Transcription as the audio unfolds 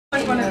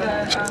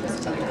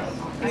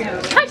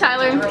Hi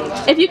Tyler.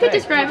 If you could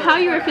describe how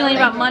you are feeling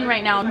about MUN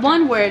right now in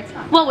one word,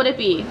 what would it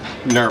be?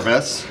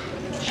 Nervous.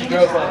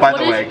 By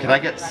the way, can I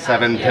get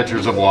 7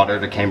 pitchers of water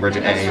to Cambridge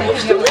A?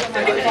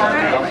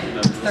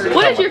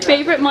 What is your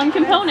favorite MUN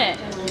component?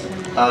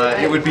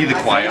 It would be the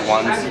quiet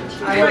ones.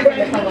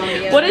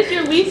 What is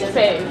your least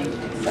fave?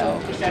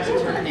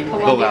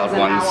 The loud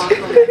ones.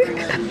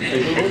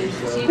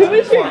 Who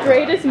is your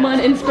greatest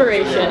MUN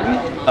inspiration?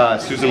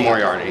 Susan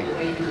Moriarty.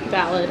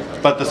 Valid.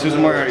 But the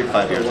Susan Moriarty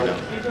 5 years ago.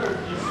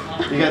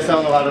 You guys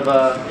selling a lot of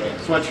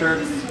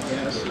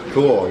sweatshirts?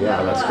 Cool,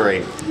 yeah, that's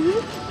great.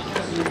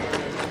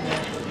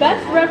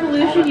 Best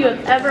revolution you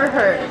have ever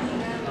heard?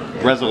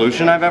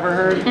 Resolution I've ever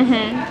heard?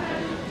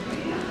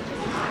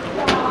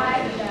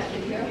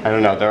 I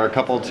don't know, there are a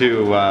couple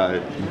to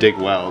dig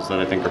wells that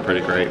I think are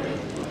pretty great.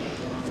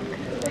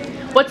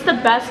 What's the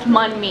best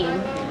MUN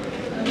meme?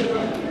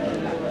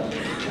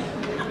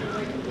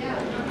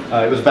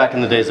 It was back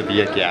in the days of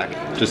Yik Yak,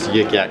 just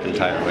Yik Yak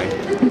entirely.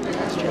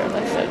 That's true,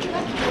 that's so true.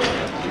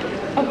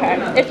 Okay,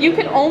 if you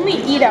could only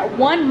eat at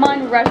one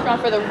MUN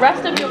restaurant for the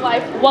rest of your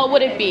life, what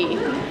would it be?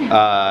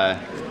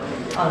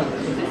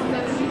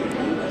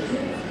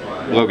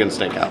 Logan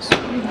Steakhouse.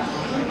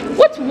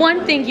 What's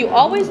one thing you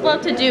always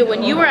loved to do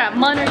when you were at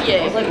MUN or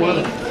YIG?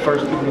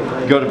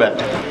 Go to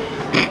bed.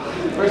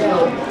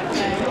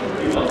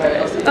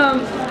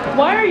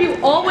 Why are you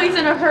always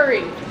in a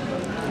hurry?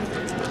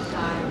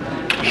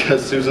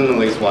 Because Susan and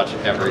Elise watch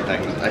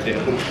everything I do.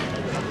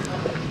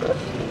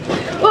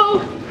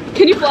 Whoa,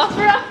 can you floss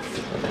for us?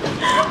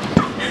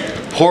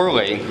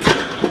 Poorly.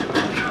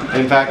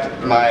 In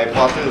fact, my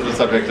flossing is the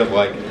subject of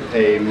like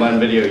a MUN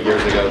video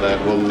years ago that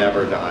will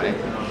never die.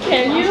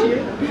 Can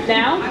you?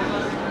 Now?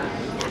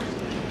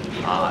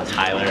 Aw,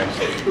 Tyler.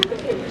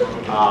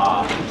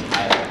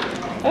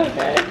 Tyler.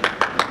 Okay.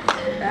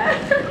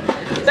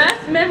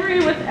 Best memory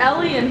with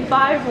Ellie in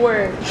 5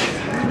 words.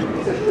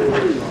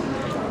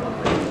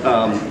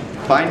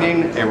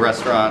 Finding a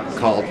restaurant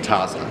called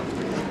Taza.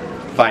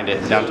 Find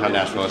it, downtown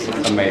Nashville. It's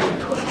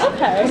amazing.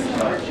 Okay.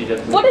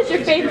 What is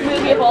your favorite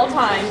movie of all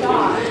time?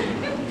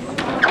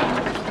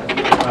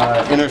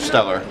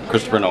 Interstellar,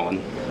 Christopher Nolan.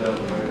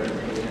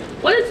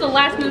 What is the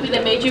last movie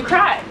that made you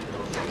cry?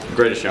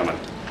 Greatest Showman.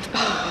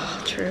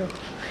 True.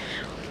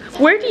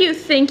 Where do you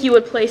think you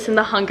would place in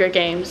the Hunger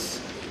Games?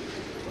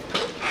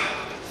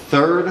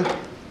 3rd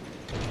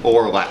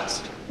or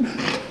last.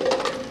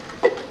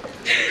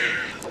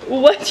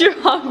 What's your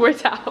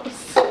Hogwarts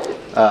house?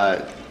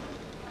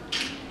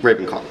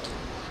 Ravenclaw.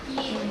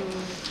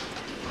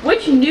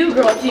 Which new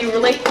girl do you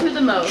relate to the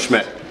most?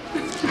 Schmidt.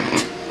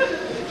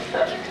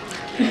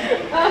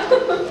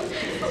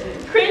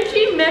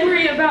 Cringy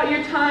memory about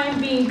your time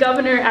being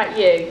governor at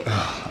YIG.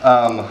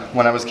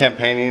 When I was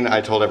campaigning,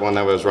 I told everyone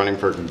that I was running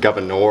for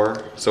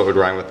governor, so it would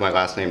rhyme with my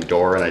last name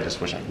Dorr, and I just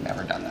wish I'd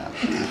never done that.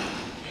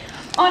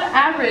 On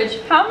average,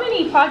 how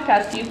many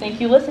podcasts do you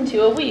think you listen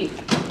to a week?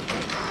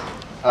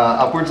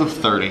 Upwards of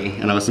 30,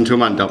 and I listen to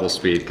them on double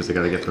speed because I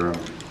gotta get through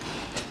them.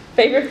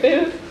 Favorite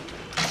food?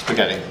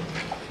 Spaghetti.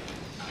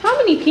 How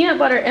many peanut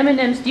butter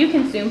M&Ms do you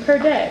consume per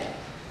day?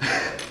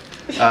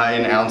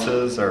 In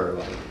ounces, or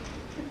like,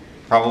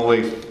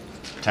 probably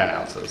 10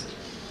 ounces.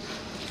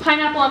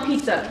 Pineapple on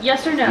pizza,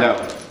 yes or no? No.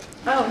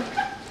 Oh.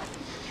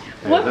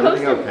 Is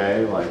everything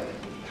okay? Like,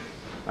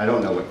 I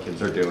don't know what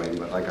kids are doing,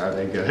 but like, are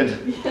they good?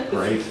 Yes.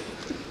 Great.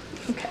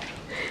 Okay.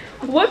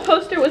 What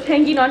poster was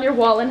hanging on your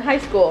wall in high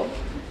school?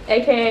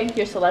 AKA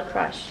your celeb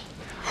crush.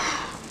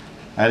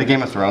 I had a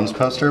Game of Thrones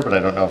poster, but I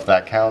don't know if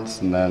that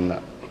counts. And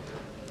then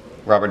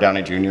Robert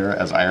Downey Jr.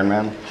 as Iron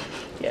Man.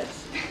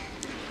 Yes.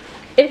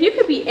 If you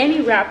could be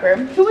any rapper,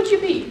 who would you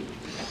be?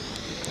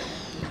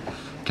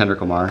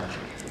 Kendrick Lamar.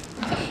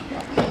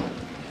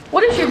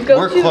 What is your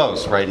go-to? We're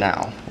close right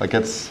now. Like,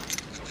 it's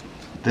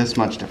this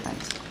much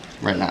difference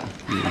right now.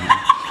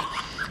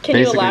 Can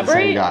you elaborate? The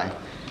same guy.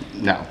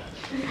 No.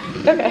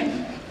 Okay.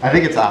 I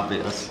think it's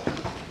obvious.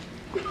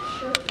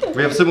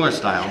 We have similar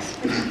styles.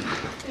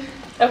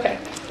 Okay.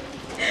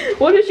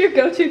 What is your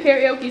go-to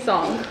karaoke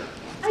song?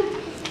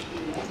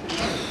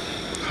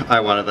 I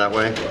Want It That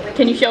Way.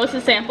 Can you show us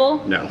a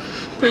sample? No.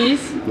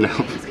 Please? No.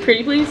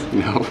 Pretty please?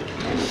 No.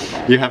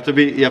 You have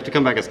to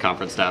come back as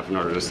conference staff in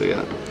order to see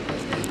it.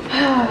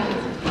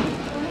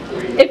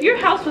 If your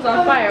house was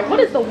on fire, what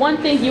is the one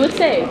thing you would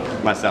save?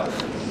 Myself.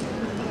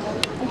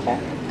 Okay.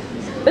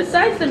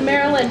 Besides the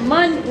Marilyn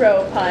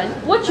Monroe pun,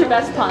 what's your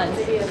best pun?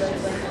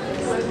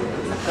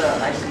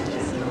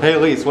 Hey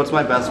Elise, what's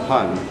my best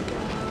pun?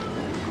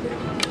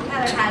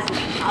 Tyler has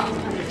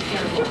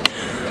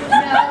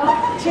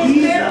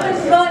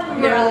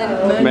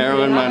No.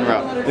 Marilyn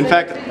Monroe. In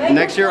fact,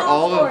 next year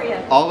all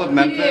of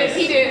Memphis.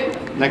 He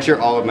did. Next year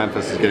all of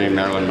Memphis is getting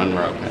Marilyn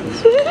Monroe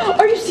pins.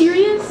 Are you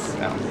serious?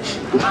 No.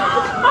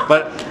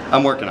 But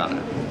I'm working on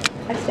it.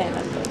 I stand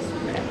on this.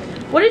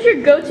 What is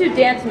your go-to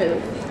dance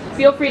move?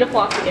 Feel free to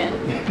floss again.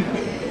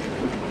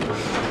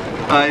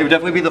 It would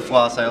definitely be the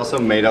floss. I also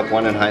made up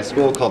one in high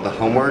school called the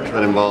homework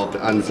that involved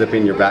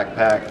unzipping your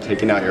backpack,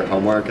 taking out your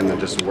homework, and then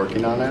just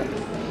working on it.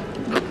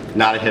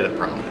 Not a hit at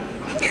prom.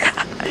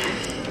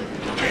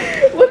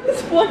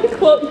 one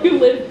quote you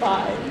live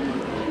by?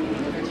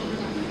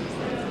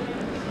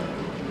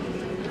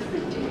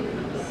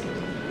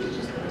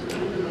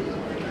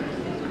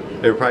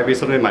 It would probably be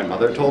something my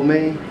mother told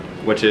me,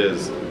 which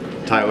is,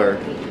 Tyler,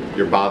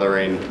 you're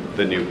bothering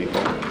the new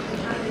people.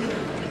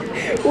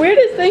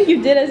 Weirdest thing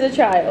you did as a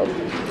child?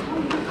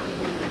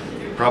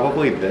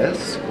 Probably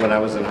this, when I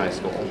was in high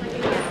school.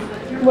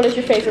 What is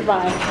your favorite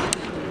vine?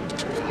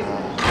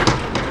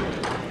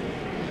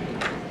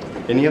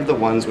 Any of the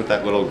ones with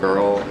that little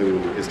girl who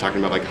is talking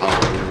about like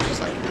Halloween, and she's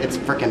like, it's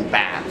freaking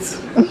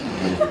bats.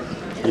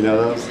 You know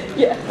those?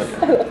 Yes,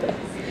 Okay. I love that.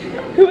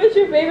 Who is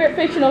your favorite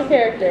fictional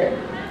character?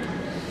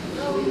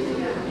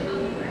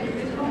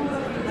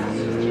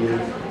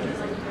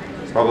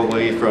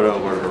 Probably Frodo,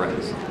 Lord of the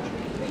Rings.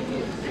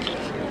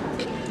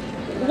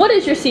 What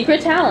is your secret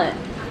talent?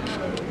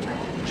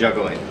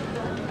 Juggling.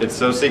 It's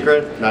so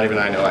secret, not even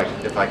I know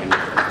if I can do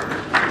it.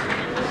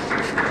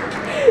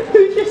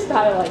 Who's your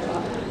style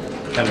icon?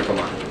 Kendrick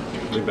Lamar.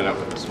 We've been up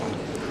with this one.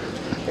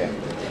 Okay.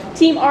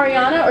 Team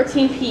Ariana or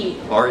Team Pete?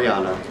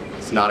 Ariana.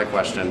 It's not a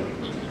question.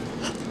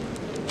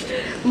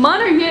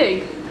 Mun or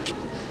Yig?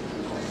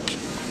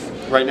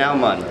 Right now,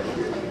 Mun.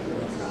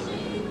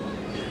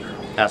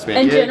 Ask me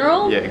In Yig,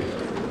 general? Yig.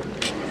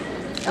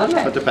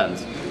 Okay. It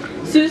depends.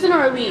 Susan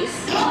or Elise?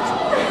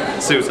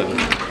 Susan.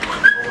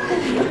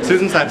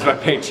 Susan signs my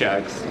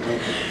paychecks.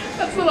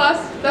 That's the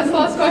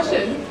last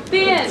question.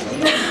 The end.